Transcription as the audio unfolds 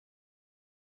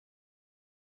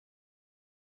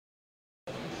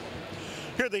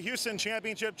at the Houston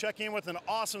Championship, checking in with an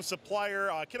awesome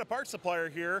supplier, kit parts supplier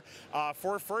here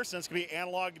for FRC, and it's going to be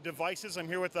Analog Devices. I'm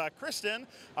here with Kristen,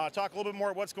 talk a little bit more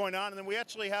about what's going on, and then we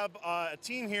actually have a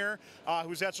team here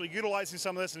who's actually utilizing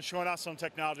some of this and showing us some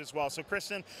technology as well. So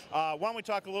Kristen, why don't we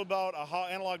talk a little about how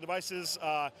Analog Devices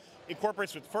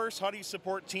incorporates with FRC, how do you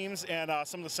support teams, and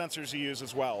some of the sensors you use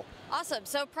as well? Awesome.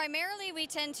 So primarily we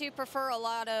tend to prefer a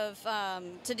lot of,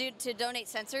 to donate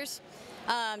sensors.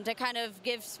 To kind of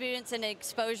give students an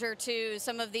exposure to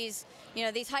some of these,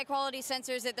 these high quality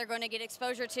sensors that they're going to get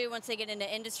exposure to once they get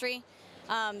into industry.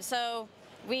 So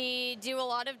we do a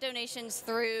lot of donations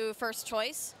through First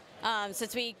Choice.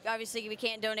 Since we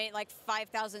can't donate like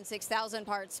 5,000, 6,000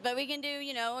 parts, but we can do,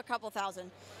 a couple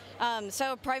thousand.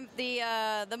 So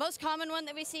the most common one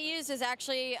that we see used is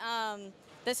actually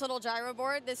this little gyro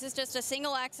board. This is just a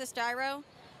single axis gyro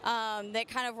that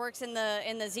kind of works in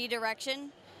the Z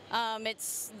direction.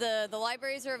 The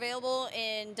libraries are available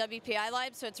in WPI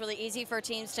Lab, so it's really easy for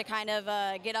teams to kind of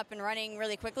get up and running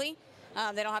really quickly.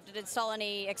 They don't have to install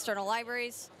any external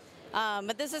libraries.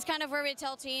 But this is kind of where we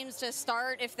tell teams to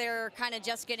start if they're kind of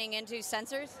just getting into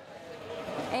sensors.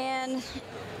 And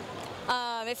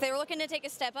if they were looking to take a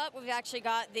step up, we've actually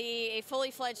got a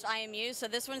fully fledged IMU. So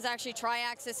this one's actually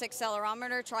tri-axis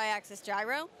accelerometer, tri-axis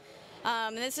gyro.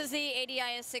 And this is the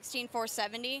ADIS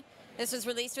 16470. This was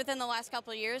released within the last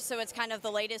couple of years, so it's kind of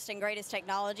the latest and greatest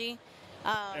technology.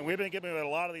 And we've been giving a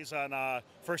lot of these on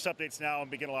first updates now and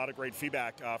been getting a lot of great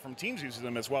feedback from teams using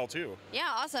them as well too.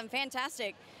 Yeah, awesome,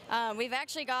 fantastic. We've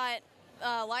actually got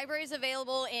libraries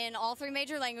available in all 3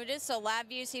 major languages, so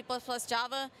LabVIEW, C++,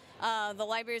 Java. The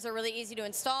libraries are really easy to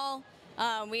install.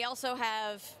 We also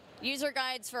have user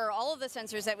guides for all of the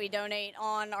sensors that we donate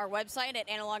on our website at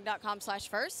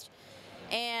analog.com/first.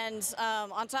 And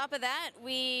on top of that,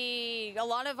 a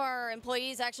lot of our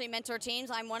employees actually mentor teams.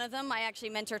 I'm one of them. I actually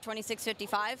mentor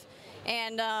 2655.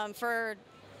 And for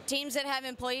teams that have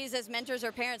employees as mentors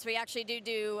or parents, we actually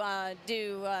do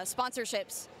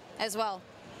sponsorships as well.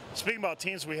 Speaking about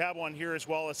teams, we have one here as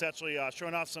well. It's actually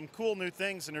showing off some cool new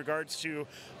things in regards to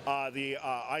the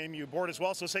IMU board as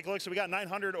well. So let's take a look. So we got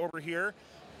 900 over here.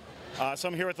 So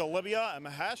I'm here with Olivia and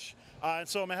Mahesh. And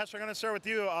so Mahesh, I'm going to start with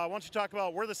you. Why don't you talk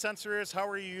about where the sensor is, how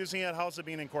are you using it, how is it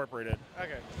being incorporated?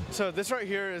 Okay, so this right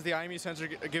here is the IMU sensor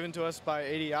given to us by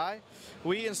ADI.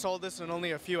 We installed this in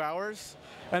only a few hours,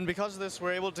 and because of this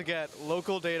we're able to get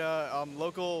local data,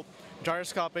 local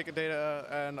gyroscopic data,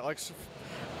 and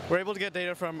we're able to get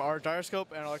data from our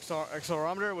gyroscope and our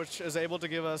accelerometer, which is able to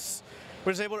give us,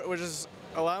 which is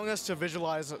allowing us to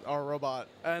visualize our robot.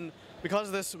 And because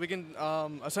of this, we can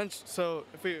so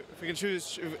if we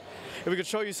could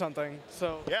show you something.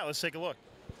 So yeah, let's take a look.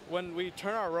 When we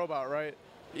turn our robot, right,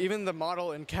 even the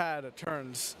model in CAD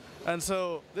turns, and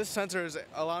so this sensor is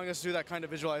allowing us to do that kind of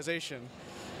visualization.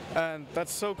 And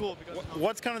that's so cool. Because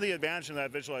what's kind of the advantage of that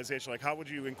visualization? Like, how would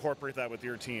you incorporate that with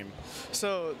your team?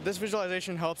 So this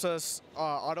visualization helps us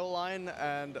auto-align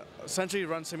and essentially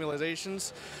run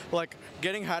simulations. Like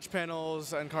getting hatch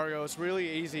panels and cargo is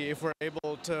really easy if we're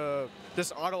able to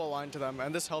just auto-align to them,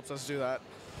 and this helps us do that.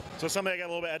 So something I got a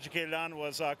little bit educated on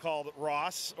was called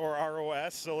ROS, or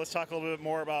ROS. So let's talk a little bit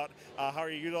more about how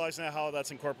are you utilizing that, how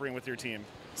that's incorporating with your team.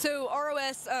 So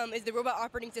ROS is the robot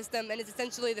operating system, and it's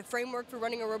essentially the framework for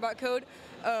running a robot code.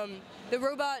 The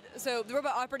robot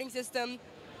operating system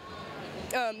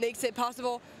makes it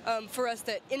possible for us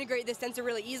to integrate this sensor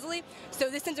really easily. So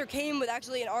this sensor came with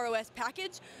actually an ROS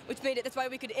package, which made it, that's why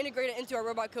we could integrate it into our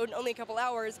robot code in only a couple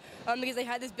hours, because they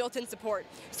had this built-in support.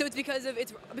 So it's because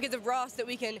of ROS that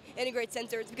we can integrate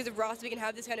sensors. It's because of ROS we can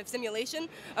have this kind of simulation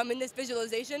in this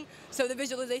visualization. So the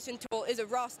visualization tool is a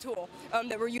ROS tool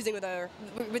that we're using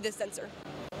with this sensor.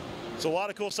 So a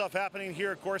lot of cool stuff happening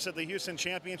here, of course, at the Houston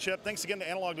Championship. Thanks again to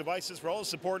Analog Devices for all the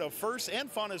support of FRC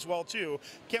and fun as well, too.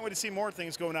 Can't wait to see more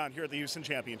things going on here at the Houston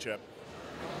Championship.